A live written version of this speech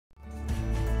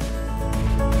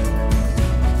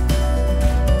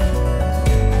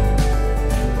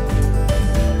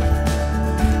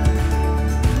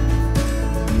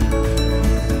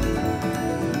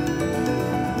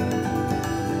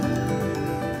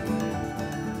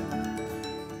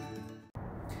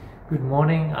Good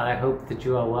morning. I hope that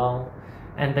you are well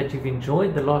and that you've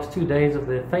enjoyed the last 2 days of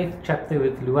the faith chapter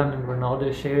with Luan and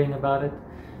Ronaldo sharing about it.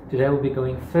 Today we'll be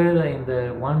going further in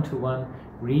the one-to-one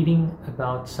reading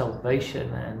about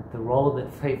salvation and the role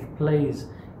that faith plays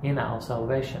in our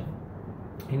salvation.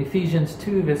 In Ephesians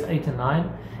 2 verse 8 and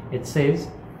 9 it says,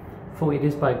 "For it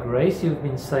is by grace you have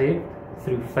been saved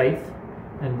through faith,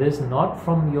 and this not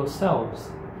from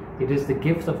yourselves. It is the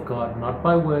gift of God, not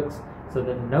by works, so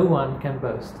that no one can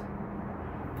boast."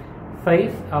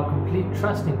 Faith, our complete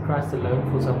trust in Christ alone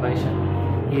for salvation,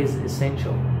 is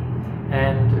essential.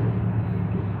 And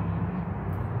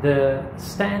the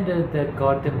standard that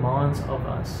God demands of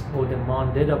us, or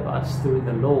demanded of us through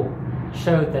the law,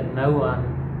 showed that no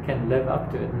one can live up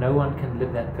to it. No one can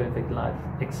live that perfect life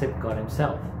except God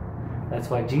Himself. That's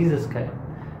why Jesus came.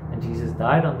 And Jesus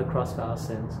died on the cross for our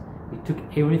sins. He took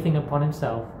everything upon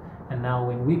Himself. And now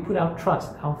when we put our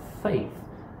trust, our faith,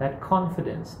 that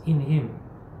confidence in Him,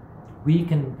 we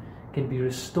can be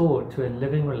restored to a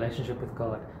living relationship with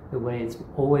God the way it's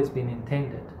always been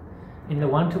intended. In the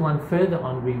one-to-one further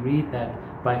on, we read that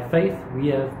by faith we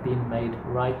have been made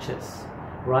righteous.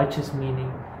 Righteous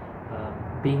meaning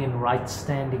being in right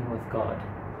standing with God.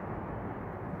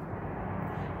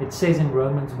 It says in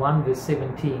Romans 1 verse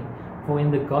 17, "For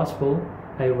in the gospel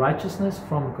a righteousness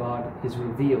from God is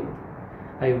revealed,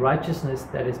 a righteousness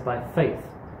that is by faith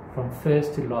from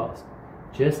first to last,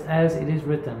 just as it is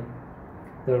written,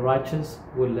 the righteous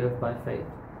will live by faith."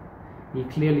 He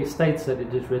clearly states that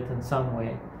it is written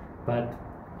somewhere, but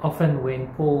often when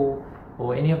Paul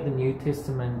or any of the New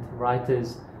Testament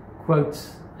writers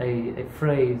quotes a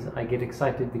phrase, I get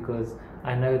excited because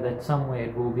I know that somewhere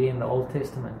it will be in the Old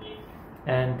Testament.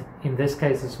 And in this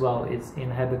case as well, it's in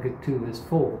Habakkuk 2 verse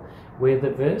 4, where the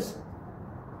verse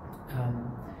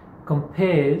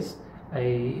compares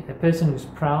a person who's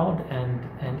proud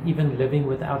and even living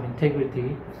without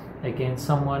integrity against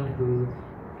someone who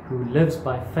lives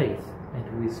by faith and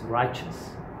who is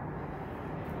righteous.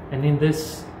 And in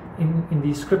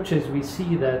these scriptures we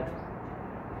see that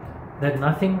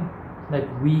nothing that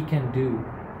we can do,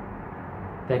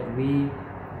 that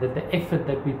the effort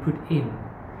that we put in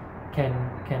can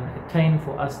attain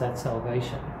for us that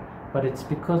salvation, but it's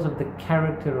because of the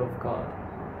character of God.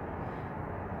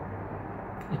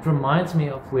 It reminds me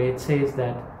of where it says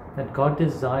that God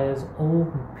desires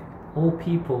all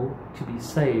people to be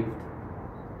saved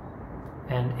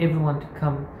and everyone to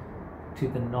come to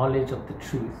the knowledge of the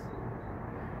truth.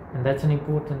 And that's an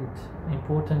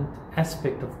important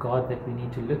aspect of God that we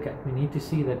need to look at. We need to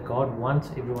see that God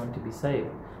wants everyone to be saved.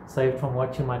 Saved from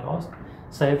what, you might ask?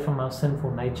 Saved from our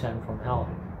sinful nature and from hell,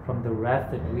 from the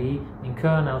wrath that we incur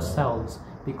on ourselves,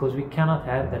 because we cannot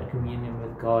have that communion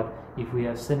with God if we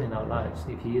have sin in our lives.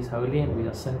 If He is holy and we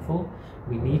are sinful,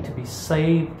 we need to be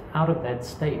saved out of that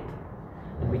state,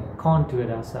 and we can't do it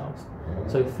ourselves.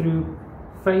 So through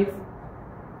faith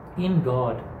in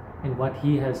God and what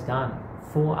He has done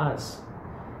for us,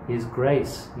 His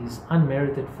grace, His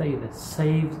unmerited favor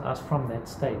saves us from that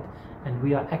state, and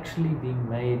we are actually being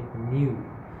made new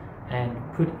and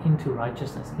put into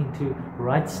righteousness, into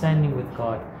right standing with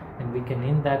God, and we can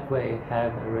in that way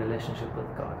have a relationship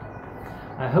with God.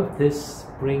 I hope this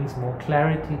brings more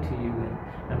clarity to you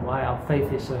and why our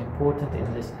faith is so important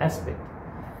in this aspect.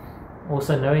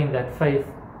 Also knowing that faith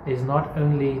is not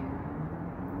only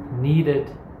needed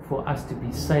for us to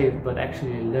be saved, but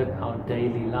actually live our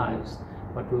daily lives.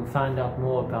 But we'll find out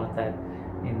more about that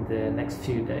in the next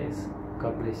few days.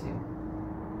 God bless you.